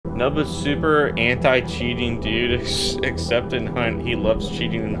Nubba's super anti-cheating dude, except in Hunt. He loves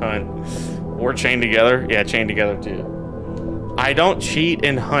cheating in Hunt. Or Chained Together. Yeah, Chained Together too. I don't cheat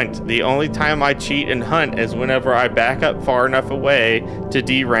in Hunt. The only time I cheat in Hunt is whenever I back up far enough away to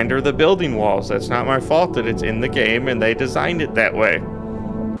de-render the building walls. That's not my fault that it's in the game and they designed it that way.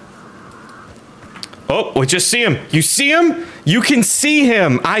 Oh, we just see him. You see him? You can see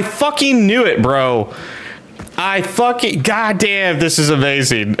him. I fucking knew it, bro. I fucking, goddamn, this is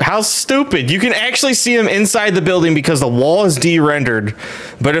amazing. How stupid. You can actually see him inside the building because the wall is de-rendered.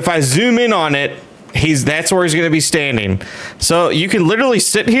 But if I zoom in on it, that's where he's going to be standing. So you can literally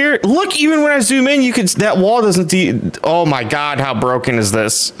sit here. Look, even when I zoom in, you can, that wall doesn't oh my God, how broken is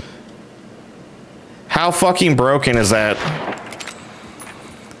this? How fucking broken is that?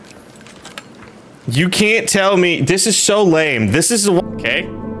 You can't tell me, this is so lame. This is, okay.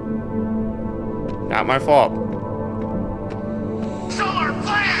 Not my fault.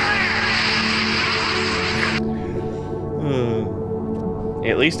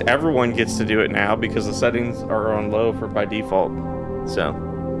 At least everyone gets to do it now because the settings are on low by default. So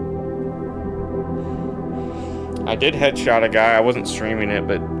I did headshot a guy. I wasn't streaming it,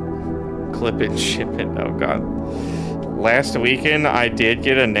 but clip it, ship it. Oh God. Last weekend, I did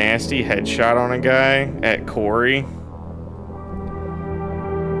get a nasty headshot on a guy at Corey.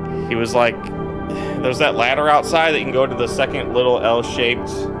 He was like, there's that ladder outside that you can go to the second little L-shaped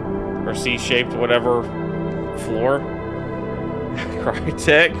or C-shaped, whatever, floor.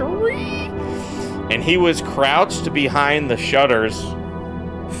 Crytek. And he was crouched behind the shutters,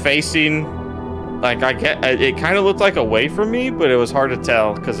 facing, like, it kind of looked like away from me, but it was hard to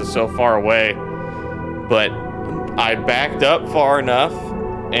tell because it's so far away. But I backed up far enough,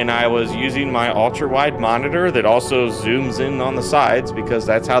 and I was using my ultra-wide monitor that also zooms in on the sides because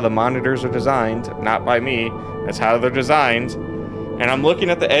that's how the monitors are designed, not by me. That's how they're designed. And I'm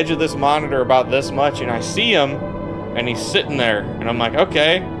looking at the edge of this monitor about this much, and I see him, and he's sitting there. And I'm like,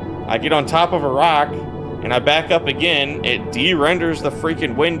 okay. I get on top of a rock, and I back up again. It de-renders the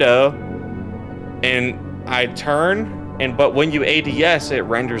freaking window, and I turn. But when you ADS, it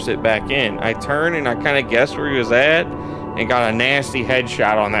renders it back in. I turn and I kind of guessed where he was at and got a nasty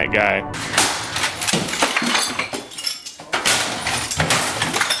headshot on that guy.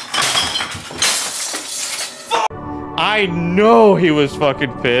 I know he was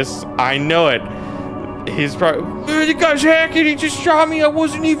fucking pissed. I know it. He's probably, the guy's hacking, he just shot me. I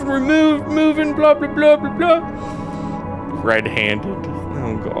wasn't even moving, blah, blah, blah, blah, blah. Red-handed.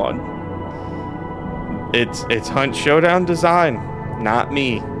 Oh, God. It's Hunt Showdown design, not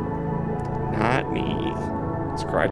me.